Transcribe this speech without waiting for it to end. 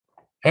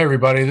Hey,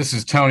 everybody, this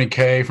is Tony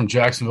K from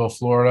Jacksonville,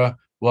 Florida.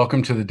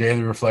 Welcome to the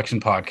Daily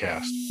Reflection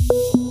Podcast.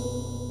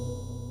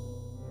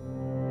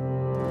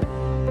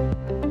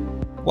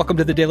 Welcome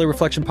to the Daily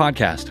Reflection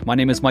Podcast. My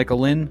name is Michael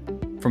Lynn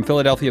from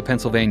Philadelphia,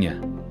 Pennsylvania.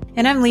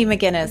 And I'm Lee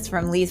McGinnis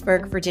from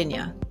Leesburg,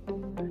 Virginia.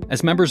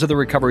 As members of the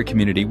recovery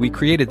community, we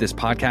created this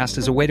podcast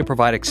as a way to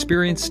provide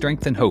experience,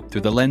 strength, and hope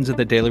through the lens of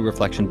the Daily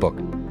Reflection book.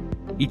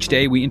 Each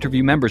day, we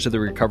interview members of the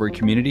recovery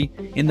community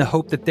in the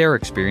hope that their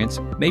experience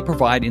may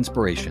provide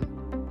inspiration.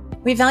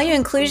 We value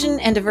inclusion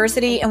and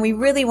diversity, and we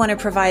really want to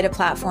provide a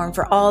platform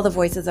for all the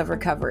voices of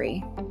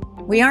recovery.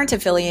 We aren't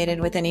affiliated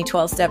with any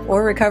 12-step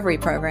or recovery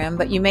program,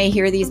 but you may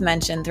hear these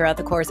mentioned throughout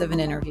the course of an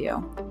interview.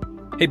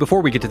 Hey,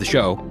 before we get to the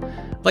show,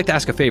 I'd like to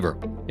ask a favor.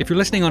 If you're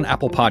listening on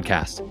Apple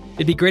Podcasts,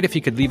 it'd be great if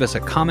you could leave us a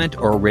comment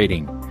or a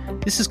rating.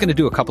 This is going to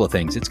do a couple of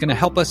things. It's going to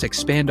help us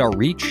expand our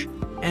reach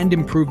and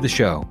improve the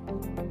show.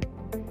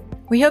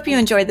 We hope you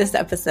enjoyed this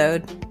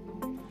episode.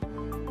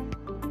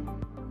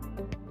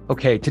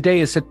 Okay,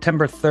 today is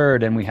September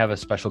 3rd, and we have a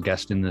special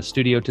guest in the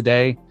studio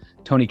today.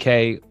 Tony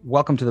K,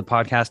 welcome to the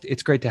podcast.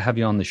 It's great to have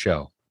you on the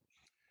show.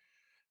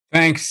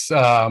 Thanks,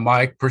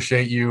 Mike.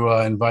 Appreciate you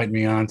inviting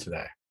me on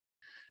today.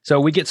 So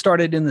we get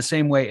started in the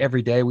same way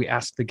every day. We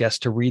ask the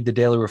guest to read the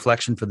daily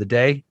reflection for the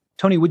day.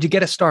 Tony, would you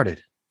get us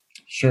started?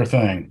 Sure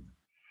thing.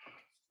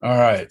 All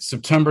right,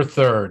 September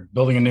 3rd,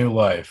 building a new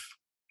life.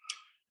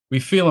 We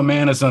feel a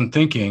man is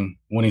unthinking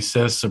when he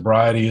says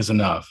sobriety is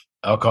enough.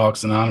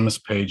 Alcoholics Anonymous,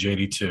 page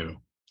 82.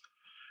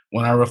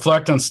 When I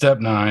reflect on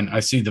step 9, I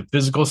see that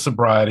physical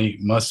sobriety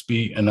must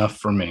be enough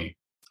for me.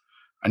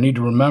 I need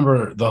to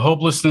remember the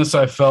hopelessness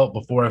I felt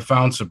before I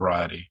found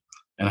sobriety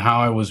and how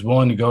I was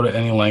willing to go to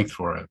any length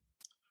for it.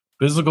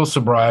 Physical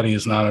sobriety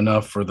is not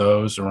enough for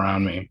those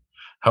around me.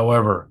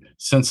 However,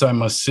 since I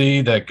must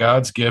see that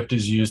God's gift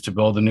is used to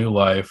build a new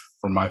life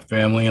for my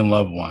family and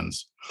loved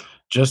ones,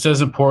 just as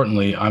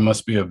importantly, I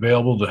must be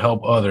available to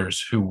help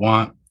others who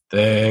want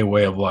the AA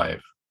way of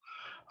life.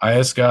 I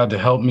ask God to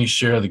help me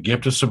share the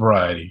gift of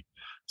sobriety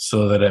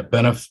so that its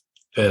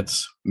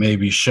benefits may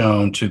be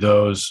shown to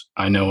those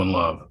I know and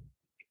love.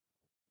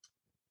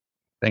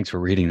 Thanks for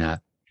reading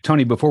that.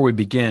 Tony, before we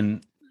begin,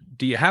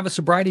 do you have a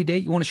sobriety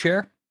date you want to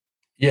share?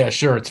 Yeah,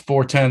 sure. It's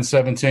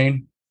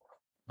 4/10/17.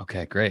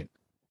 Okay, great.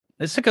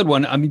 It's a good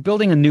one. I mean,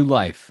 building a new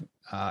life.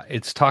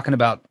 It's talking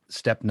about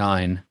step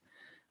 9.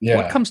 Yeah.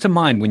 What comes to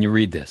mind when you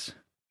read this?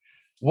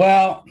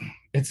 Well,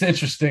 it's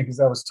interesting because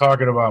I was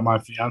talking about my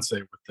fiance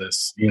with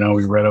this.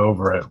 We read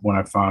over it when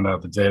I found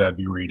out the date I'd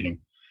be reading.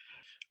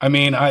 I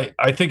mean,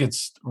 I think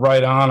it's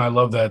right on. I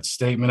love that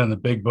statement in the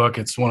big book.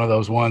 It's one of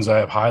those ones I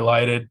have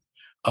highlighted.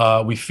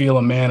 We feel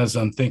a man is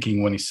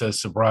unthinking when he says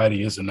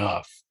sobriety is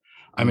enough.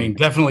 I mean,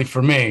 definitely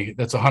for me,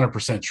 that's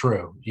 100%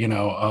 true.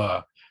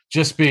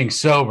 Just being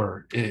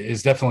sober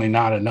is definitely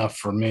not enough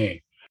for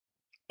me.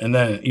 And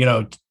then,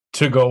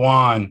 to go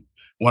on,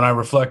 when I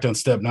reflect on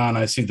step 9,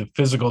 I see the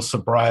physical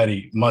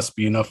sobriety must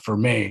be enough for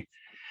me.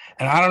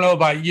 And I don't know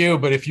about you,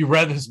 but if you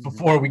read this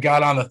before we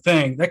got on the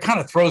thing, that kind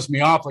of throws me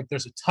off like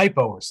there's a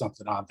typo or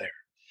something on there.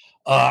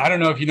 I don't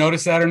know if you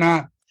noticed that or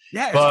not.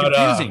 Yeah, it's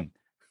confusing.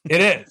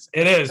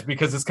 It is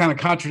because it's kind of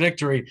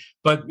contradictory.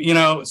 But,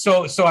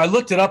 so I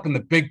looked it up in the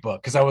big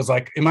book because I was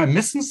like, am I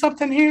missing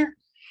something here?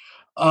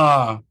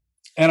 And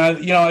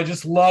I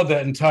just love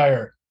that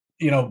entire,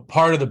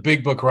 part of the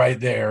big book right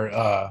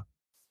there.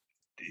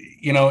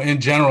 In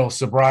general,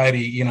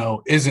 sobriety,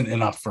 isn't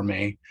enough for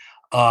me.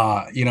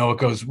 It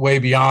goes way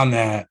beyond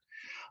that.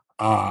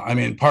 I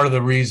mean, part of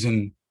the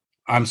reason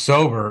I'm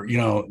sober,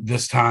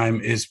 this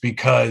time is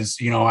because,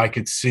 I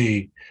could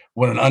see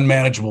what an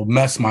unmanageable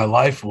mess my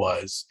life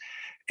was.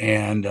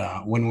 And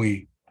when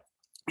we,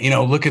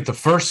 look at the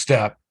first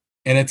step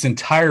in its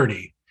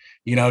entirety,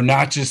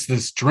 not just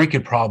this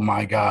drinking problem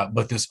I got,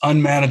 but this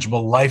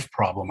unmanageable life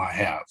problem I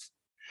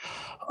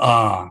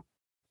have.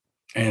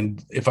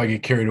 And if I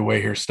get carried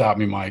away here, stop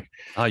me, Mike.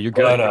 Oh, you're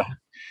good. But,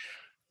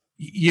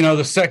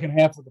 the second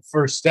half of the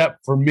first step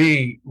for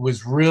me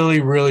was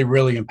really, really,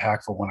 really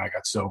impactful when I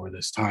got sober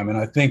this time. And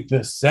I think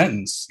this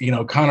sentence,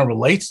 kind of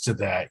relates to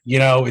that.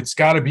 It's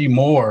got to be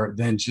more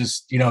than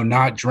just,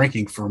 not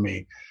drinking for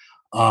me.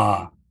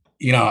 I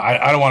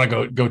don't want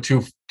to go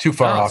too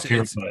far off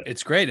here. But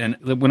it's great. And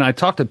when I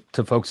talk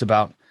to folks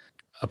about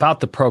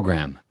the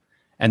program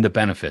and the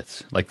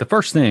benefits, like the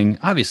first thing,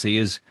 obviously,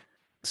 is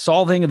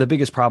solving the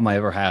biggest problem I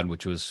ever had,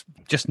 which was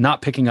just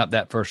not picking up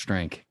that first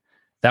drink.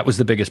 That was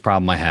the biggest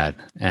problem I had.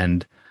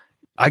 And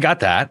I got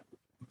that,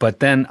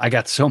 but then I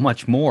got so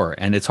much more.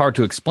 And it's hard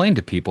to explain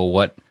to people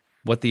what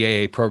the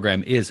AA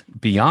program is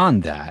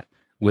beyond that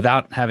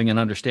without having an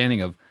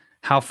understanding of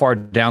how far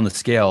down the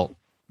scale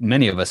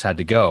many of us had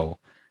to go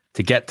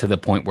to get to the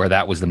point where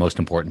that was the most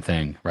important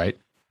thing, right?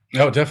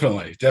 No,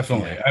 definitely.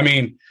 Yeah. I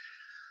mean,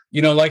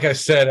 like I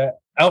said,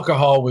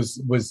 alcohol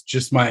was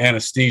just my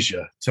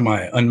anesthesia to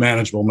my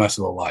unmanageable mess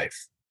of a life,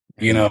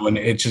 and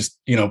it just,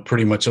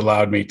 pretty much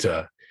allowed me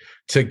to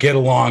get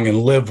along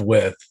and live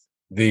with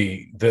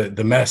the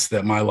mess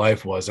that my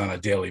life was on a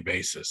daily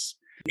basis.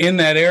 In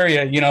that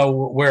area,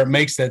 where it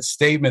makes that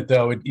statement,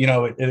 though,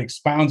 it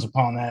expounds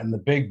upon that in the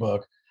big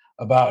book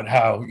about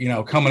how,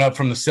 coming up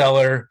from the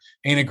cellar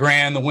ain't a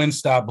grand, the wind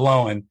stopped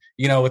blowing.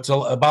 It's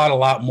about a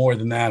lot more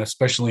than that,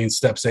 especially in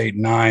steps 8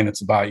 and 9.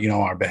 It's about,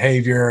 our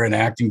behavior and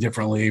acting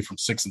differently from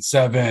 6 and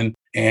 7.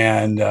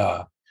 And,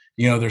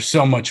 there's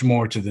so much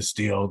more to this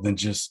deal than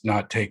just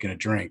not taking a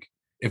drink.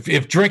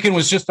 If drinking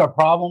was just our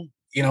problem,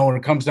 when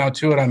it comes down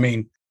to it, I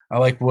mean, I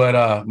like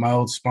what my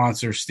old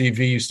sponsor, Steve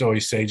V, used to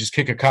always say, just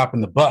kick a cop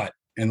in the butt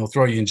and they'll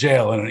throw you in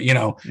jail. And,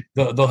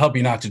 they'll help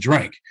you not to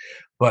drink.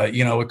 But,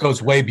 it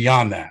goes way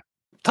beyond that.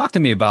 Talk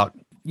to me about,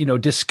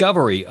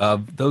 discovery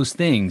of those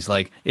things.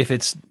 Like if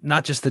it's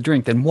not just the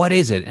drink, then what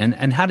is it?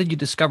 And how did you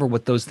discover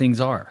what those things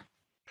are?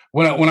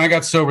 When I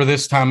got sober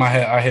this time, I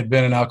had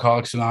been in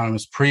Alcoholics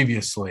Anonymous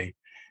previously.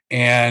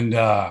 And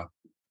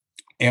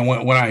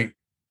when I,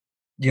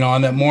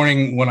 on that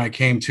morning when I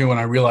came to and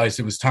I realized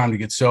it was time to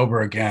get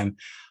sober again,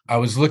 I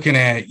was looking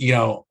at,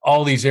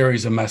 all these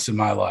areas of mess in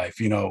my life.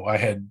 I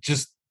had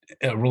just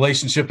a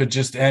relationship had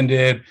just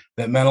ended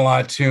that meant a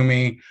lot to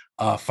me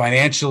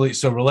financially.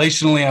 So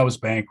relationally, I was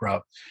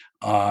bankrupt.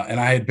 And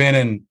I had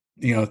been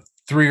in,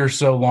 3 or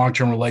so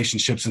long-term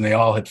relationships and they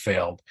all had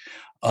failed,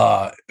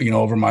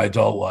 over my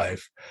adult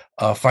life.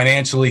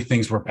 Financially,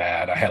 things were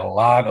bad. I had a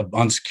lot of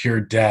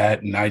unsecured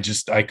debt and I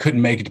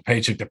couldn't make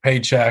it to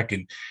paycheck.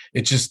 And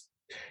it just,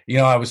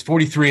 I was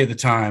 43 at the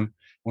time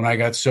when I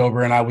got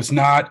sober and I was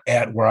not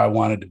at where I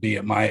wanted to be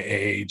at my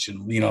age.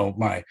 And,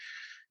 my,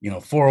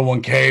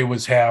 401k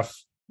was half,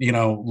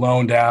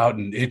 loaned out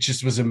and it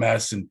just was a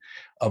mess. And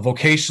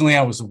vocationally,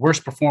 I was the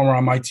worst performer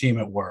on my team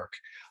at work.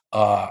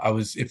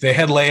 If they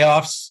had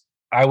layoffs,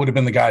 I would have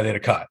been the guy they'd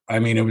have cut. I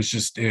mean, it was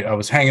just, I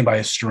was hanging by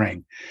a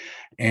string.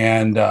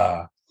 And,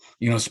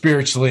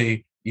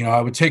 spiritually,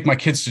 I would take my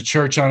kids to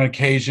church on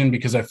occasion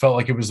because I felt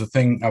like it was the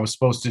thing I was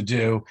supposed to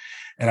do.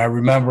 And I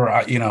remember,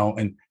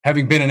 and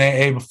having been in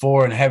AA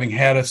before and having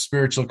had a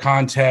spiritual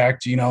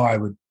contact, I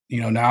would,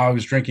 now I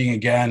was drinking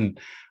again.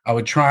 I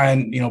would try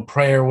and,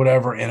 pray or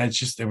whatever. And it's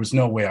just, there was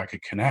no way I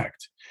could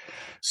connect.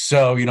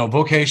 So,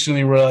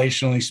 vocationally,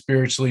 relationally,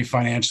 spiritually,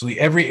 financially,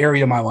 every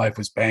area of my life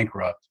was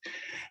bankrupt.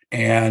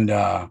 And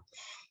the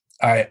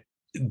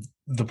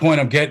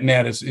point I'm getting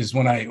at is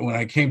when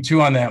I came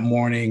to on that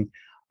morning,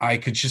 I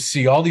could just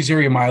see all these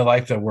areas of my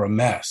life that were a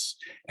mess.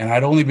 And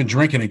I'd only been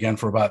drinking again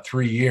for about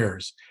 3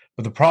 years.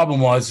 But the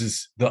problem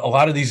was a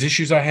lot of these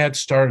issues I had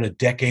started a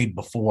decade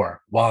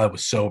before while I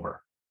was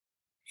sober,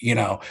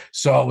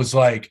 So it was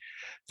like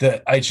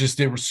I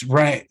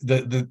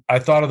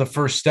thought of the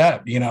first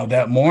step,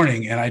 that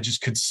morning, and I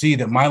just could see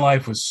that my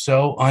life was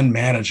so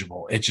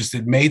unmanageable.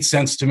 It made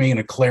sense to me in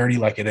a clarity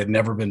like it had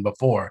never been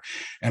before.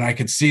 And I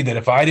could see that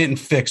if I didn't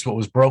fix what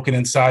was broken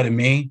inside of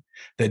me,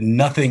 that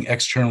nothing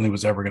externally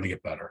was ever going to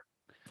get better.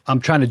 I'm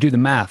trying to do the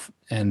math,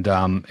 and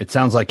it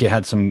sounds like you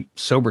had some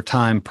sober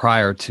time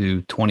prior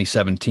to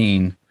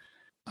 2017.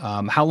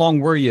 How long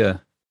were you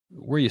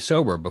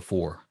sober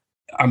before?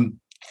 I'm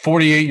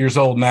 48 years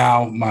old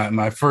now.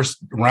 My first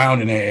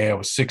round in AA, I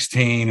was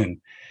 16 and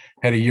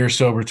had a year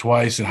sober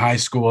twice in high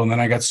school. And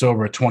then I got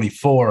sober at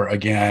 24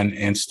 again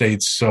and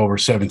stayed sober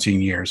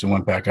 17 years and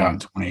went back out in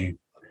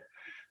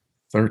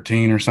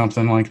 2013 or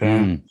something like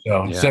that.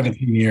 So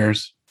 17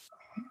 years.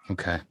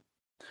 Okay.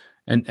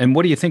 And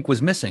what do you think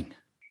was missing?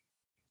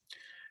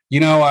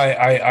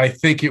 I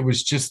think it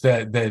was just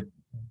that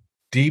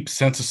deep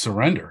sense of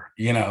surrender,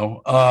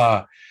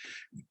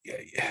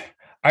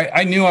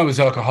 I knew I was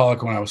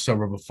alcoholic when I was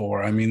sober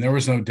before. I mean, there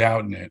was no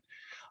doubt in it.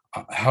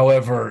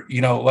 However,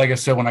 like I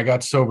said, when I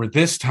got sober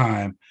this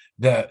time,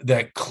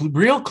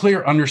 real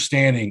clear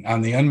understanding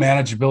on the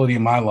unmanageability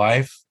of my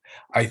life,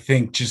 I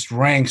think just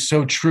rang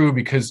so true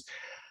because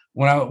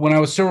when I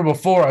was sober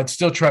before, I'd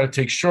still try to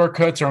take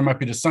shortcuts or I might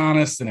be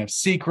dishonest and have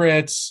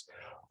secrets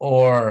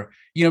or,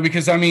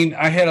 because I mean,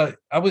 I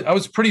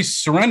was pretty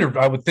surrendered,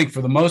 I would think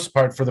for the most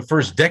part for the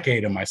first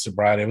decade of my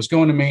sobriety. I was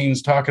going to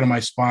meetings, talking to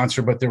my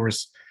sponsor, but there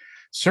was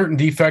certain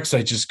defects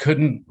I just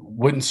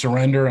wouldn't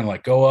surrender and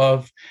let go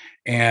of.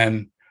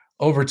 And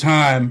over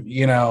time,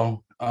 you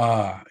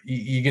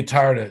get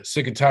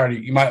sick and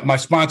tired. My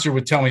sponsor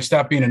would tell me,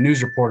 stop being a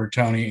news reporter,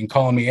 Tony, and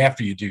calling me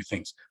after you do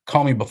things.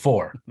 Call me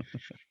before,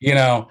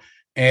 and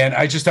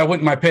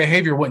my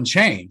behavior wouldn't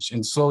change.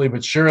 And slowly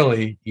but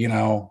surely,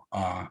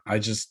 I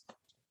just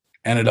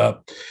ended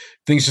up,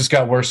 things just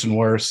got worse and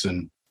worse.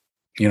 And,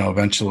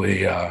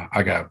 eventually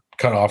I got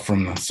cut off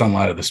from the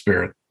sunlight of the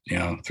spirit,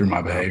 through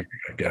my behavior,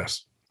 I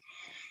guess.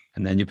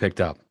 And then you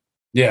picked up.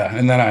 Yeah.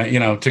 And then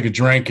I, took a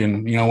drink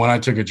and, when I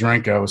took a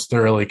drink, I was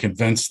thoroughly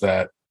convinced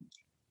that,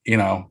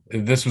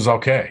 this was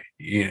okay,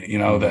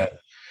 that,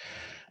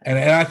 and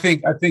I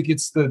think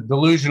it's the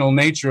delusional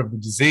nature of the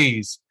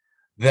disease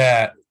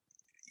that,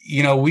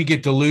 we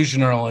get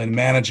delusional in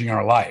managing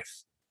our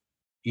life,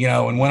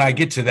 and when I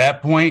get to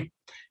that point,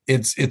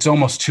 it's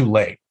almost too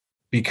late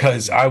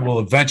because I will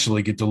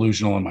eventually get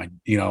delusional in my,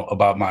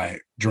 about my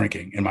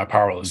drinking and my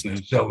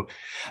powerlessness. So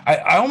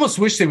I almost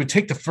wish they would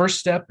take the first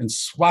step and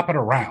swap it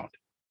around.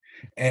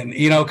 And,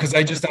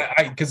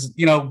 because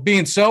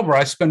being sober,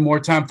 I spend more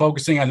time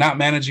focusing on not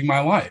managing my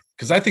life,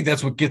 because I think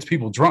that's what gets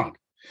people drunk,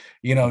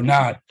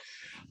 not,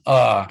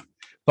 but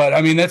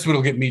I mean, that's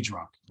what'll get me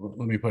drunk.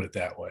 Let me put it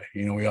that way.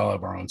 We all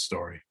have our own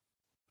story.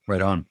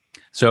 Right on.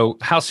 So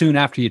how soon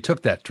after you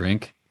took that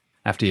drink,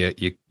 after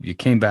you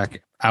came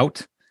back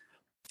out,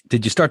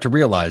 did you start to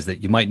realize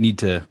that you might need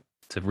to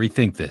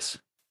rethink this?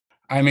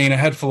 I mean, a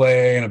head full of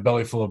AA and a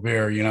belly full of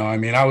beer, I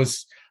mean,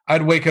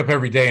 I'd wake up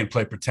every day and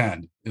play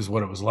pretend is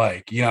what it was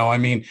like. I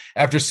mean,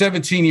 after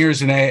 17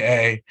 years in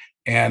AA,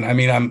 and I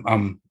mean,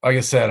 I'm like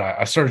I said,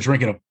 I started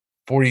drinking at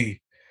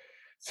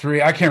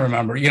 43. I can't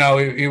remember,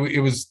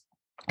 it was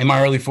in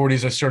my early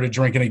 40s. I started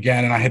drinking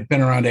again, and I had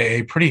been around AA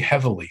pretty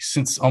heavily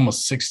since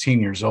almost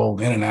 16 years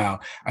old, in and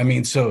out. I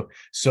mean, so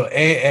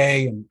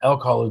AA and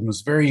alcoholism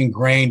was very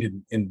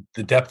ingrained in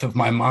the depth of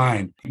my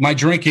mind. My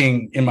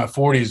drinking in my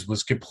 40s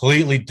was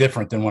completely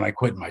different than when I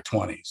quit in my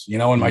 20s.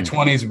 In my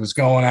 20s, it was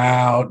going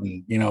out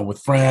and, with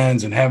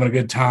friends and having a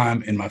good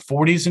time. In my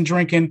 40s and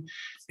drinking,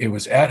 it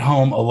was at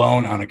home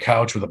alone on a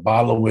couch with a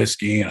bottle of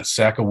whiskey and a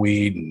sack of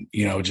weed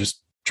and,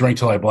 just drink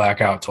till I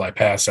black out, till I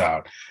pass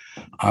out.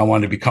 I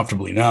wanted to be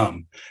comfortably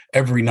numb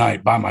every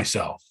night by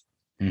myself.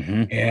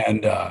 Mm-hmm.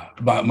 And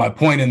my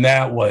point in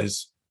that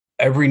was,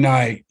 every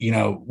night,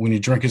 when you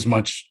drink as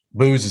much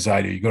booze as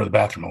I do, you go to the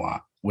bathroom a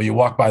lot. Well, you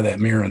walk by that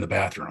mirror in the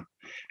bathroom.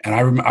 And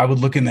I would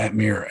look in that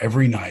mirror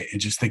every night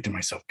and just think to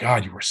myself,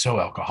 God, you were so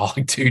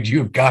alcoholic, dude. You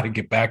have got to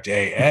get back to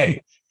AA.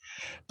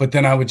 But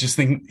then I would just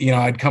think,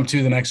 I'd come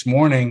to the next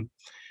morning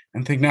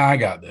and think, I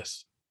got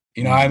this.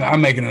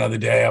 I'm making another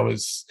day.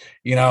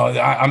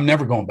 I'm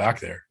never going back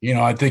there.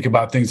 I think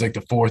about things like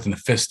the 4th and the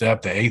 5th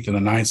step, the 8th and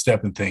the 9th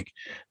step, and think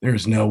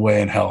there's no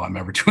way in hell I'm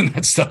ever doing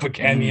that stuff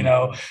again,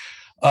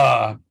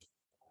 but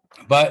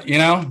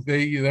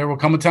there will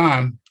come a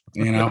time,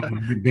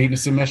 beating a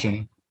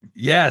submission.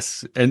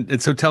 Yes.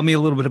 And so tell me a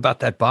little bit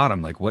about that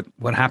bottom. Like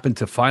what happened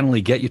to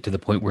finally get you to the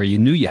point where you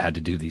knew you had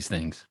to do these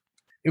things?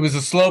 It was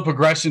a slow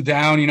progression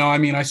down. I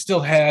mean, I still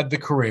had the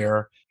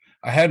career.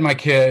 I had my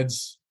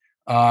kids.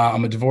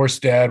 I'm a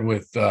divorced dad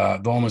with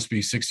they'll almost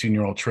be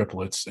 16-year-old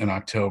triplets in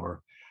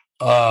October.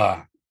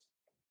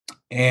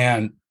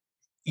 And,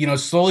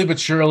 slowly but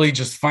surely,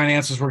 just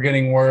finances were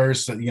getting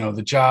worse.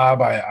 The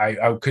job,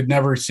 I could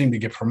never seem to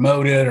get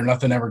promoted, or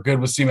nothing ever good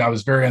was seen. I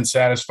was very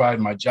unsatisfied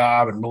in my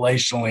job, and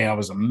relationally, I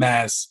was a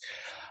mess.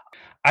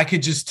 I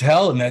could just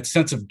tell in that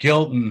sense of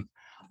guilt. And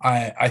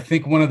I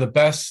think one of the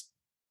best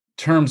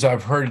terms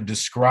I've heard to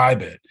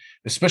describe it,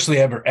 especially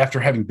after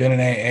having been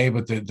in AA,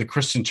 but the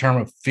Christian term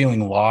of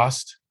feeling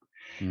lost,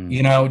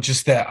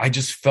 just that I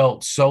just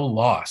felt so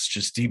lost,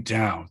 just deep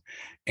down,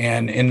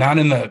 and not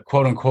in the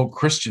quote unquote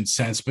Christian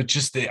sense, but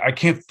just I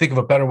can't think of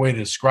a better way to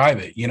describe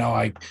it.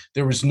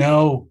 There was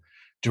no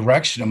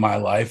direction in my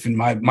life, and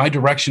my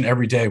direction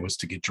every day was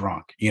to get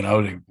drunk,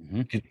 to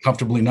get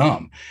comfortably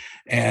numb.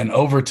 And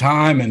over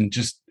time, and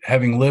just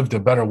having lived a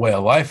better way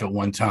of life at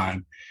one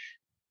time,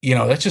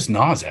 that just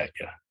gnaws at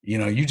you.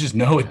 You just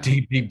know it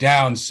deep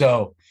down.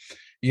 So,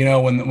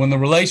 when the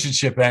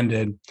relationship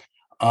ended,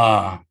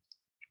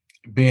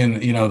 being,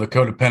 the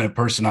codependent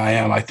person I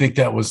am, I think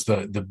that was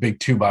the big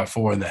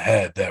 2x4 in the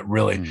head that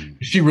really,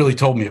 she really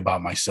told me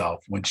about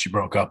myself when she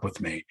broke up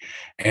with me.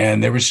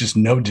 And there was just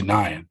no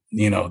denying,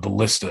 the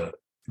list of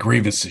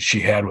grievances she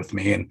had with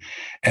me.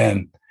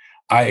 And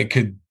I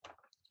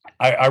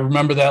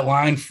remember that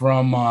line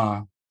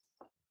from,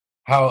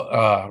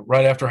 how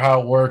right after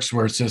How It Works,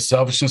 where it says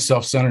selfishness,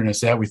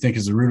 self-centeredness, that we think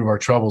is the root of our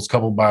troubles,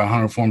 coupled by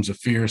 100 forms of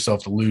fear,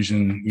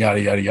 self-delusion, yada,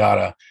 yada,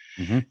 yada.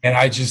 Mm-hmm. And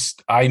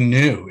I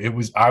knew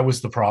I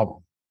was the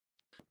problem.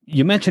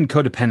 You mentioned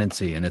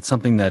codependency, and it's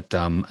something that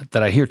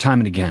I hear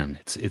time and again.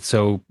 It's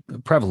so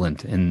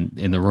prevalent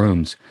in the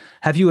rooms.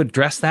 Have you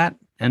addressed that?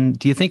 And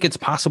do you think it's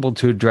possible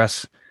to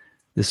address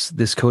this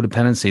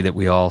codependency that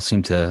we all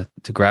seem to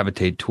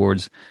gravitate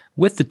towards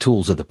with the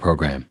tools of the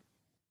program?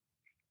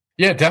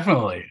 Yeah,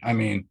 definitely. I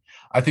mean,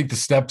 I think the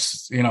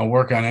steps,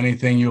 work on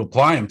anything you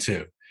apply them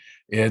to.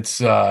 It's,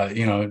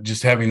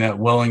 just having that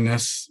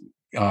willingness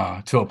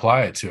to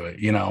apply it to it,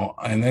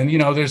 and then,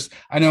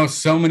 I know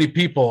so many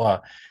people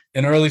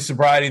in early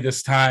sobriety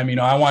this time,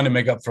 I wanted to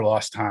make up for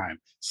lost time.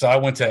 So I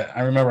went to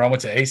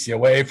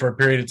ACOA for a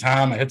period of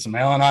time. I hit some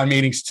Al-Anon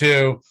meetings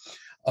too.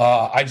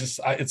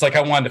 It's like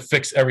I wanted to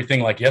fix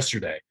everything like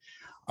yesterday.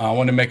 I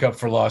wanted to make up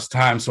for lost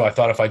time. So I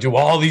thought if I do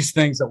all these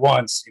things at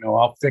once,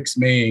 I'll fix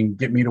me and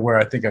get me to where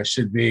I think I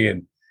should be.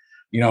 And,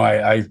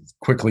 I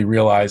quickly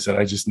realized that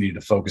I just needed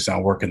to focus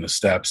on working the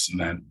steps.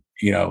 And then,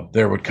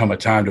 there would come a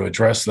time to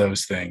address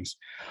those things.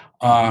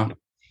 But,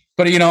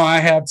 I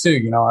have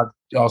too,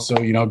 I've also,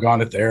 gone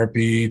to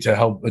therapy to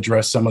help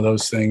address some of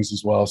those things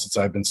as well, since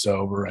I've been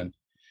sober. And,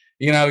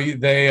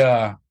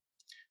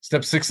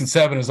 step 6 and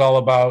 7 is all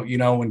about,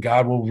 when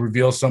God will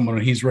reveal someone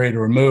and he's ready to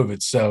remove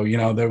it. So,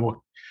 there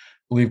will,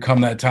 believe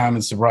come that time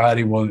in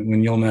sobriety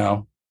when you'll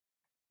know.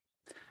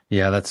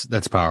 Yeah,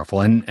 that's powerful.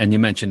 And you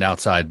mentioned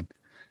outside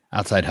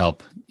Outside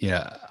help.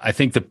 Yeah. I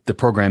think the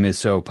program is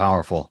so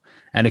powerful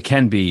and it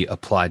can be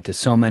applied to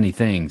so many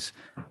things.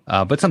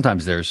 But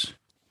sometimes there's,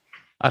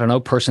 I don't know,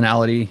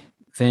 personality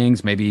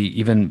things, maybe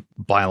even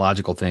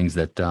biological things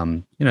that,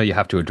 you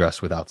have to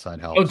address with outside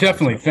help. Oh,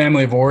 definitely.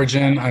 Family of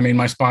origin. I mean,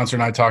 my sponsor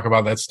and I talk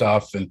about that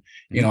stuff. And,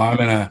 I'm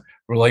in a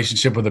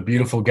relationship with a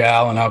beautiful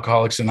gal in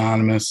Alcoholics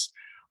Anonymous,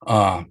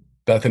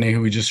 Bethany,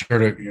 who we just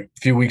heard a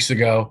few weeks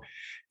ago.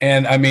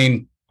 And I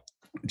mean,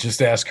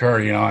 just ask her,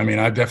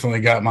 I've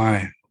definitely got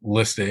my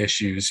list of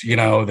issues,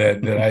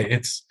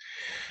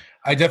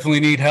 I definitely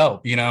need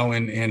help,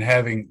 in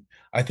having,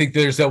 I think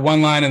there's that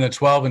one line in the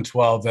 12 and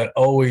 12 that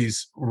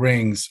always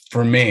rings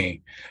for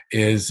me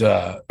is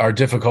our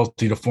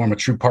difficulty to form a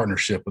true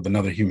partnership with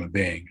another human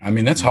being. I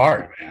mean, that's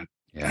hard, man.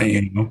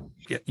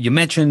 Yeah. You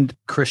mentioned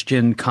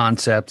Christian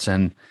concepts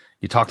and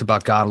you talked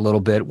about God a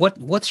little bit.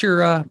 What's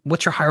your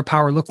higher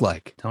power look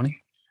like,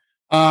 Tony?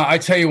 I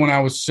tell you, when I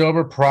was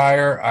sober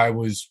prior, I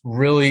was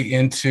really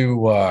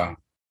into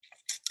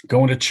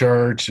going to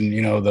church and,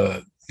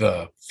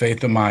 the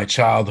faith of my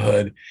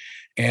childhood.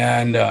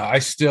 And I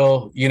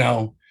still,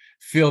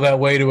 feel that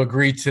way to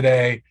agree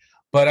today.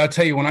 But I'll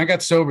tell you, when I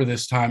got sober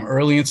this time,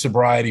 early in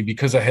sobriety,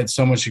 because I had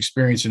so much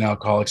experience in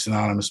Alcoholics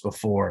Anonymous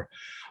before,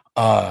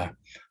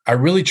 I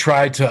really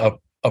tried to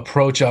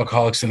approach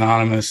Alcoholics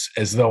Anonymous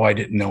as though I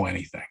didn't know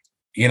anything,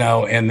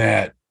 and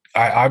that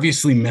I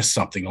obviously missed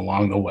something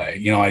along the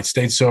way. I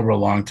stayed sober a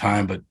long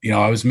time, but,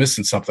 I was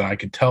missing something. I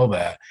could tell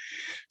that.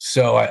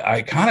 So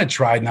I kind of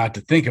tried not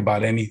to think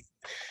about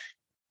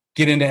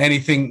get into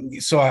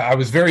anything. So I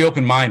was very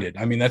open-minded.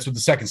 I mean, that's what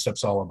the second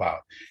step's all about.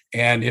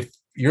 And if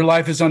your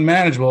life is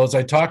unmanageable, as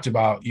I talked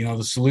about,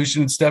 the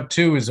solution in step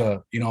 2 is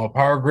a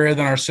power greater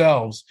than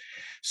ourselves.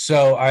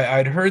 So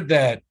I'd heard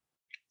that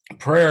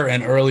prayer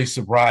in early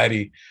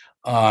sobriety,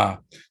 the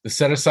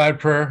set aside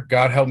prayer.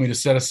 God help me to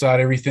set aside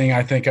everything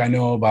I think I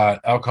know about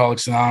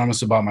Alcoholics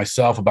Anonymous, about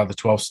myself, about the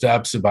 12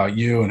 steps, about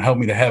you, and help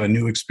me to have a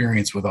new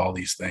experience with all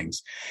these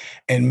things.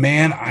 And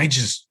man, I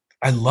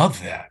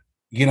love that.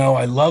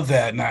 I love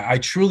that. And I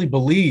truly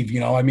believe,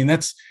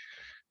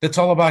 that's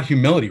all about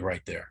humility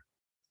right there.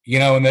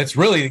 And that's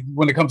really,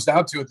 when it comes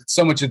down to it,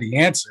 so much of the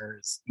answer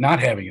is not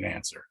having an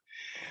answer.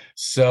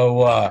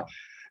 So, a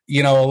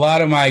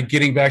lot of my,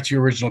 getting back to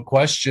your original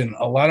question,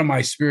 a lot of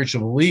my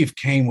spiritual belief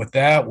came with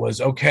that was,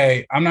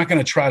 okay, I'm not going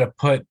to try to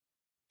put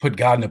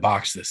God in a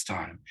box this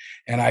time.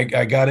 And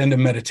I got into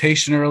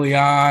meditation early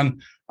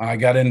on. I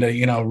got into,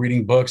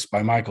 reading books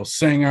by Michael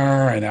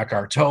Singer and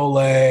Eckhart Tolle,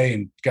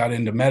 and got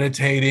into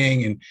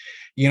meditating. And,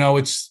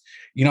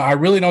 I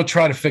really don't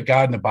try to fit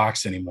God in a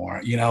box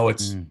anymore.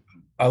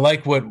 I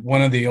like what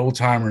one of the old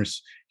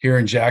timers here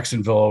in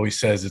Jacksonville always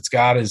says, it's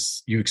God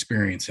as you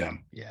experience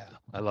him. Yeah.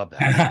 I love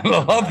that. I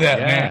love that,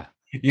 man.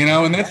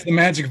 And that's the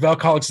magic of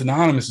Alcoholics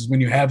Anonymous, is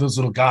when you have those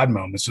little God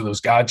moments or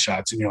those God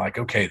shots and you're like,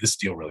 okay, this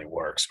deal really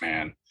works,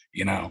 man.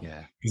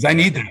 Because I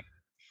need that.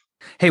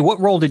 Hey, what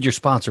role did your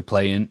sponsor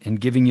play in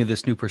giving you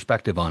this new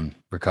perspective on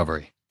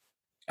recovery?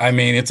 I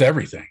mean, it's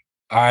everything.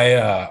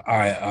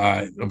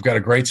 I've got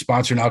a great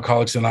sponsor in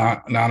Alcoholics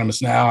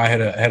Anonymous now. I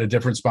had a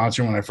different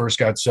sponsor when I first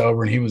got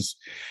sober, and he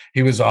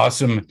was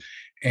awesome.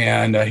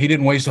 And he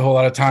didn't waste a whole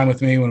lot of time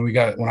with me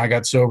when I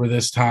got sober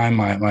this time.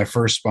 My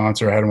first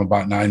sponsor, I had him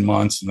about 9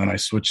 months, and then I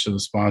switched to the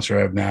sponsor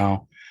I have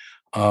now.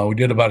 We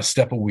did about a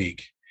step a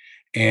week,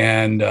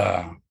 and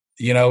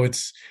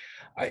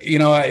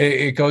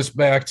it goes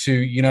back to,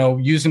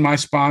 using my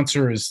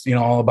sponsor is,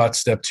 all about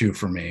step 2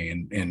 for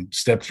me. And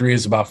step 3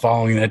 is about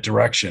following that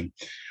direction.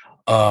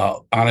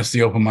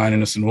 Honesty,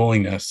 open-mindedness, and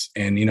willingness.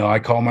 And, I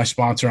call my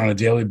sponsor on a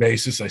daily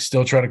basis. I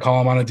still try to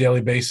call him on a daily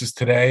basis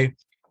today.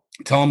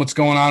 Tell him what's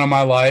going on in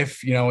my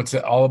life. It's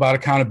all about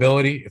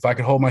accountability. If I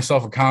could hold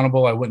myself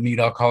accountable, I wouldn't need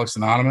Alcoholics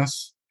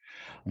Anonymous.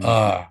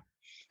 And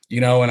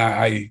when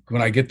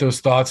I get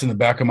those thoughts in the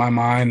back of my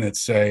mind that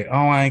say,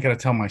 oh, I ain't got to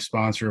tell my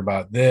sponsor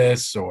about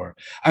this,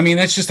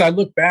 that's just, I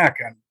look back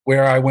on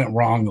where I went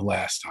wrong the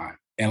last time.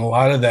 And a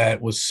lot of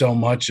that was so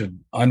much of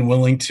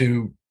unwilling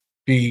to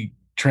be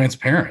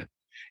transparent,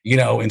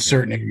 in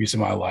certain areas of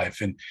my life.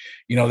 And,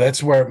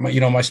 that's where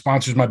my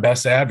sponsor's my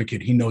best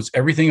advocate. He knows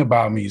everything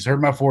about me. He's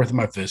heard my 4th and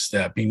my 5th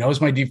step. He knows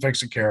my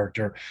defects of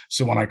character.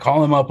 So when I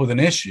call him up with an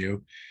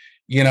issue,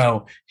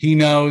 he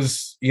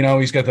knows,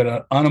 he's got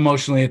that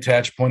unemotionally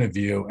attached point of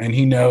view, and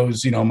he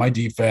knows, my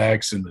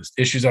defects and the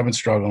issues I've been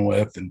struggling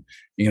with, and,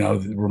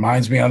 it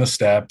reminds me on the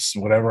steps,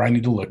 whatever I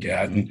need to look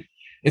at. And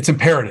it's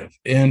imperative.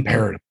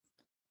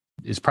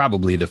 Is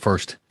probably the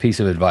first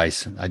piece of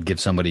advice I'd give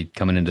somebody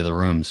coming into the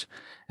rooms.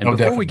 And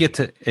before we get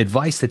to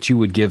advice that you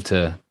would give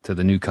to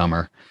the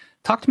newcomer,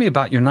 talk to me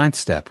about your 9th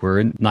step. We're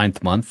in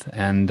 9th month,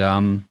 and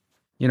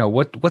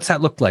what's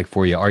that look like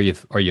for you? Are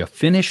you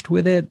finished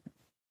with it?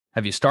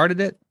 Have you started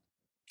it?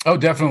 Oh,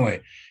 definitely.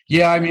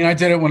 Yeah. I mean, I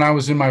did it when I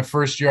was in my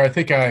first year. I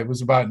think it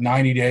was about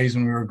 90 days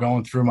when we were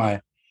going through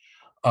my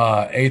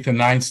 8th and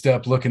 9th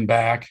step, looking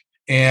back.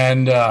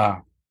 And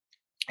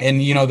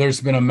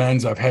there's been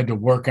amends I've had to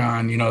work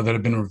on, that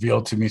have been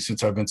revealed to me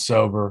since I've been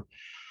sober.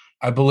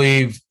 I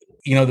believe,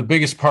 the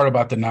biggest part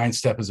about the 9th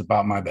step is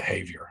about my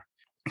behavior.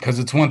 because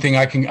it's one thing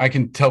I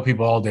can tell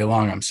people all day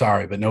long, I'm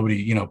sorry, but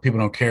nobody, people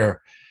don't care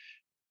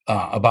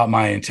about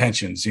my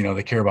intentions.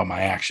 They care about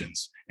my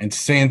actions. And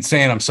saying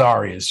I'm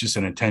sorry is just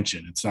an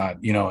intention. It's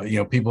not,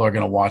 people are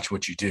going to watch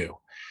what you do.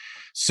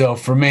 So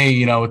for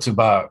me, it's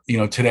about,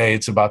 today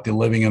it's about the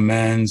living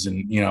amends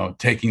and,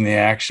 taking the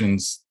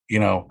actions,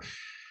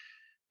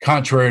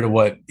 contrary to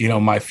what,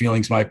 my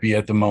feelings might be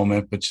at the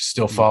moment, but just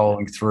still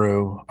following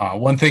through.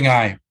 One thing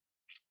I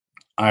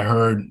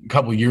heard a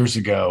couple of years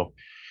ago,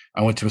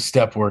 I went to a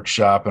step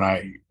workshop and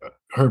I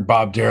heard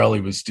Bob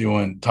Darrelly was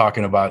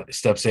talking about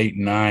steps 8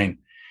 and 9.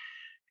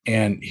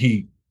 And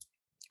he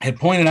had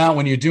pointed out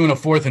when you're doing a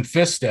fourth and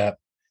fifth step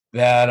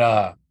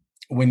that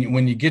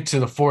when you get to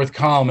the fourth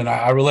column, and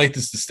I relate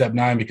this to step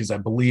 9 because I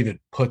believe it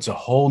puts a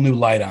whole new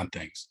light on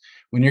things.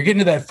 When you're getting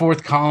to that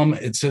fourth column,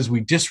 it says we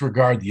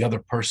disregard the other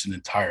person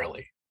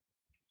entirely.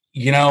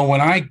 When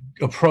I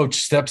approach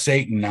steps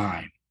 8 and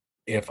 9,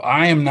 if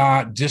I am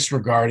not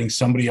disregarding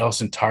somebody else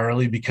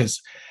entirely,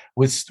 because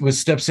with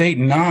steps 8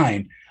 and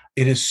 9,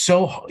 it is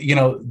so,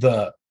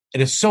 it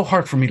is so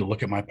hard for me to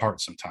look at my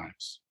part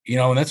sometimes.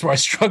 And that's where I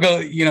struggle,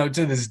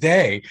 to this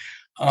day.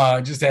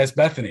 Just ask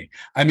Bethany.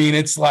 I mean,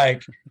 it's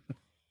like,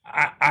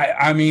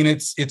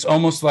 it's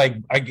almost like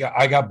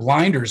I got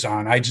blinders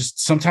on.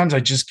 Sometimes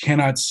I just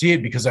cannot see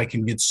it because I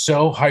can get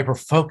so hyper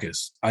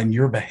focused on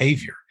your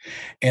behavior.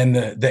 And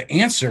the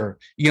answer,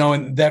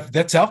 and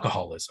that's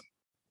alcoholism.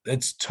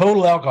 It's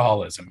total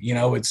alcoholism.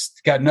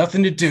 It's got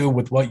nothing to do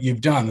with what you've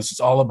done. This is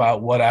all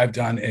about what I've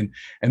done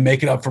and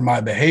make it up for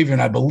my behavior.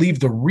 And I believe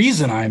the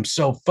reason I'm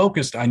so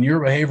focused on your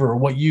behavior or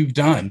what you've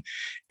done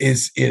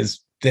is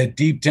that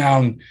deep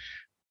down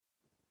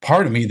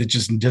part of me that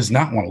just does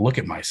not want to look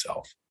at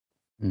myself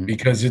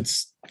because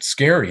it's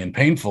scary and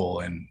painful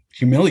and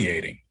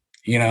humiliating.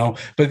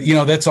 But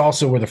that's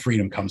also where the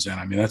freedom comes in.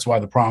 I mean, that's why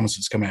the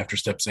promises come after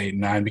steps 8 and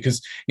 9,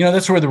 because,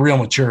 that's where the real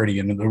maturity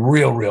and the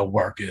real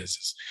work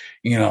is,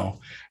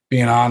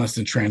 being honest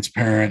and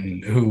transparent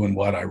and who and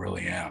what I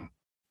really am.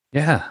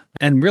 Yeah.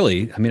 And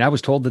really, I mean, I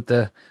was told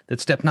that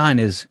step 9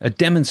 is a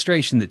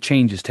demonstration that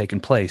change has taken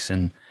place.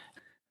 And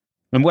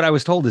what I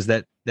was told is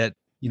that,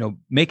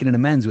 making an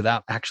amends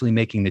without actually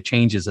making the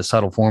change is a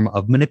subtle form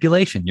of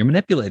manipulation. You're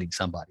manipulating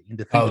somebody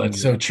into thinking. Oh, that's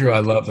so true. I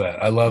love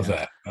that. I love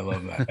that.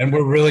 And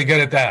we're really good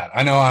at that.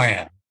 I know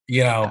I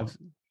am,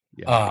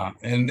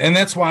 and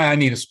that's why I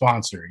need a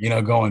sponsor,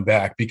 going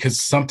back,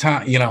 because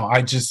sometimes,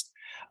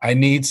 I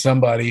need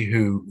somebody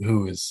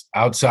who is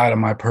outside of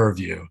my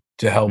purview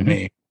to help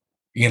me,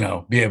 be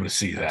able to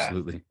see that.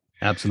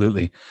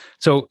 Absolutely.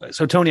 So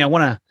Tony, I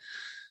want to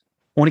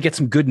get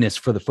some goodness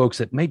for the folks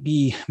that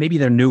maybe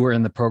they're newer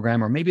in the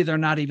program, or maybe they're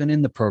not even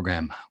in the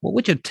program. What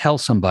would you tell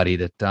somebody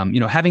that,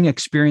 having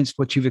experienced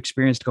what you've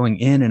experienced going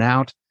in and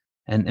out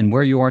and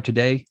where you are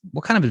today,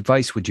 what kind of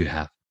advice would you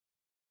have?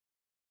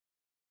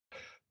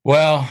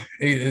 Well,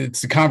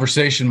 it's a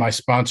conversation my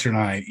sponsor and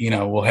I,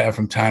 will have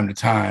from time to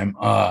time.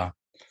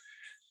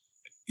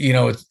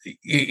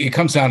 It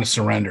comes down to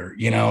surrender,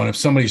 and if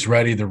somebody's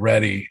ready, they're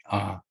ready.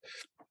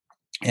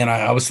 And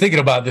I was thinking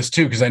about this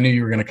too, because I knew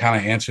you were going to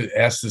kind of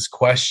ask this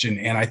question.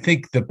 And I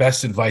think the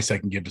best advice I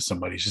can give to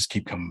somebody is just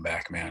keep coming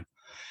back, man.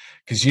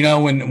 Because,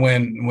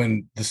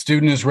 when the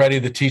student is ready,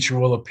 the teacher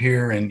will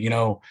appear. And,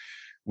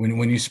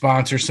 when you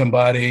sponsor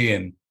somebody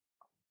and,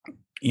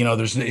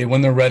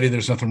 when they're ready,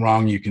 there's nothing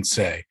wrong you can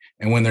say.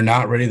 And when they're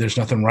not ready, there's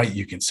nothing right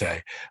you can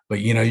say. But,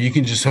 you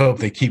can just hope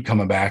they keep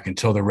coming back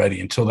until they're ready,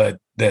 until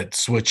that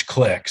switch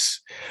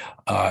clicks.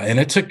 And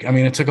it took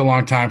a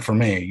long time for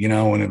me,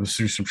 when it was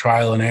through some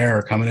trial and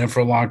error, coming in for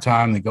a long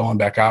time, then going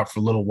back out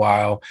for a little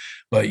while.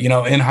 But,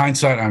 in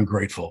hindsight, I'm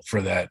grateful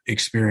for that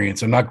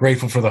experience. I'm not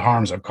grateful for the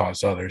harms I've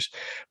caused others,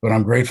 but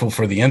I'm grateful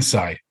for the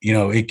insight,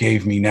 it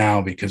gave me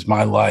now, because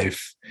my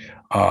life,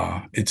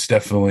 it's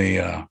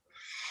definitely,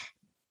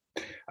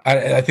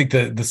 I think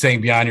the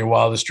saying "beyond your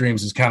wildest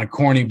dreams" is kind of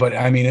corny, but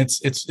I mean,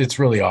 it's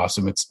really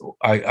awesome.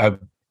 I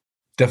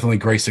definitely,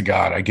 grace of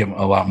God, I give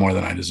a lot more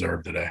than I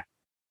deserve today.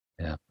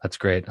 Yeah, that's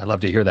great. I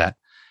love to hear that.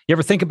 You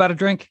ever think about a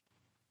drink?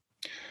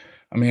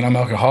 I mean, I'm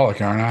alcoholic,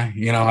 aren't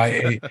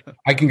I?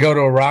 I can go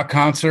to a rock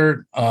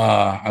concert.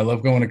 I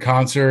love going to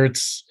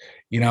concerts.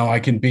 I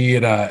can be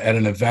at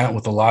an event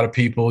with a lot of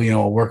people,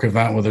 a work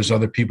event where there's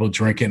other people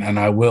drinking, and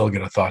I will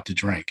get a thought to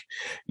drink,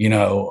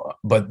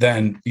 but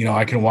then,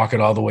 I can walk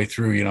it all the way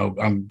through.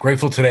 I'm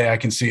grateful today. I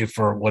can see it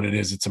for what it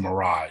is. It's a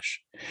mirage,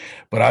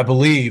 but I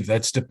believe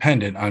that's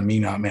dependent on me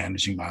not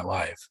managing my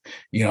life.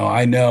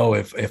 I know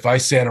if I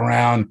sat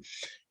around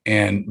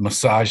and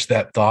massaged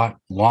that thought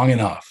long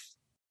enough,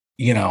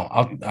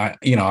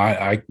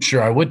 I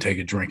sure I would take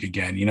a drink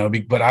again,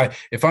 but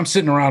if I'm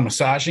sitting around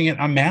massaging it,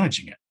 I'm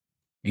managing it.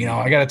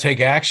 I got to take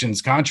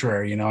actions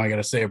contrary, I got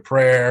to say a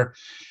prayer,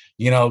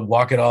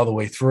 walk it all the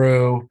way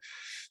through,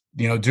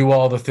 do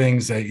all the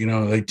things that,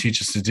 they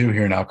teach us to do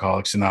here in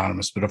Alcoholics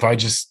Anonymous. But if I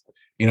just,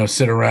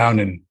 sit around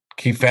and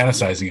keep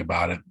fantasizing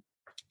about it,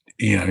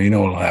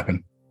 what'll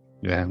happen.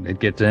 Yeah, it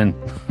gets in.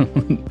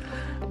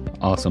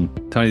 Awesome.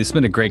 Tony, this has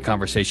been a great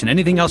conversation.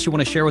 Anything else you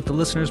want to share with the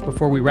listeners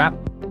before we wrap?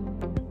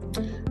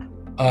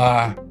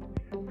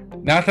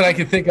 Not that I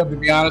can think of, to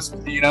be honest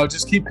with you.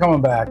 Just keep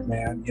coming back,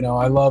 man.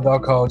 I love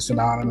Alcoholics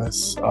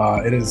Anonymous.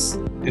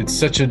 It's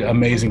such an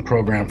amazing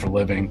program for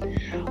living.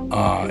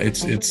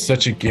 It's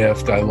such a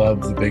gift. I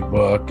love the big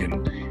book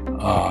and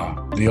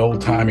the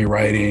old timey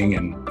writing,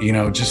 and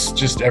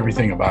just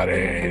everything about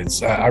AA.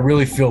 I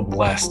really feel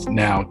blessed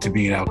now to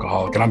be an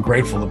alcoholic, and I'm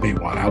grateful to be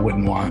one. I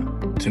wouldn't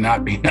want to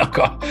not be an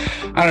alcoholic.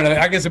 I don't know.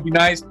 I guess it'd be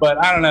nice,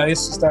 but I don't know.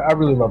 It's just I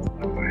really love the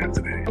book I have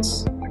today.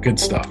 It's good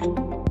stuff.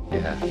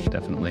 Yeah,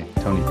 definitely.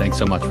 Tony, thanks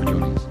so much for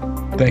joining us.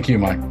 Thank you,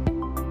 Mike.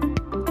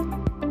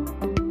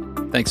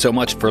 Thanks so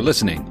much for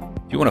listening.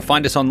 If you want to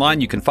find us online,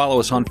 you can follow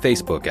us on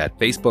Facebook at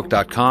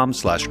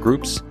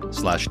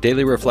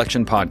facebook.com/groups/Daily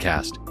Reflection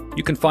Podcast.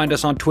 You can find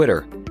us on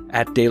Twitter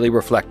at Daily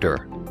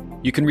Reflector.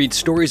 You can read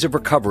stories of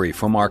recovery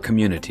from our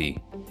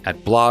community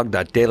at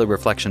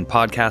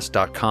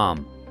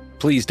blog.dailyreflectionpodcast.com.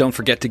 Please don't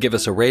forget to give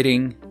us a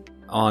rating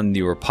on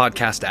your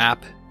podcast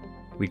app.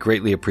 We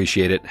greatly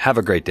appreciate it. Have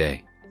a great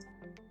day.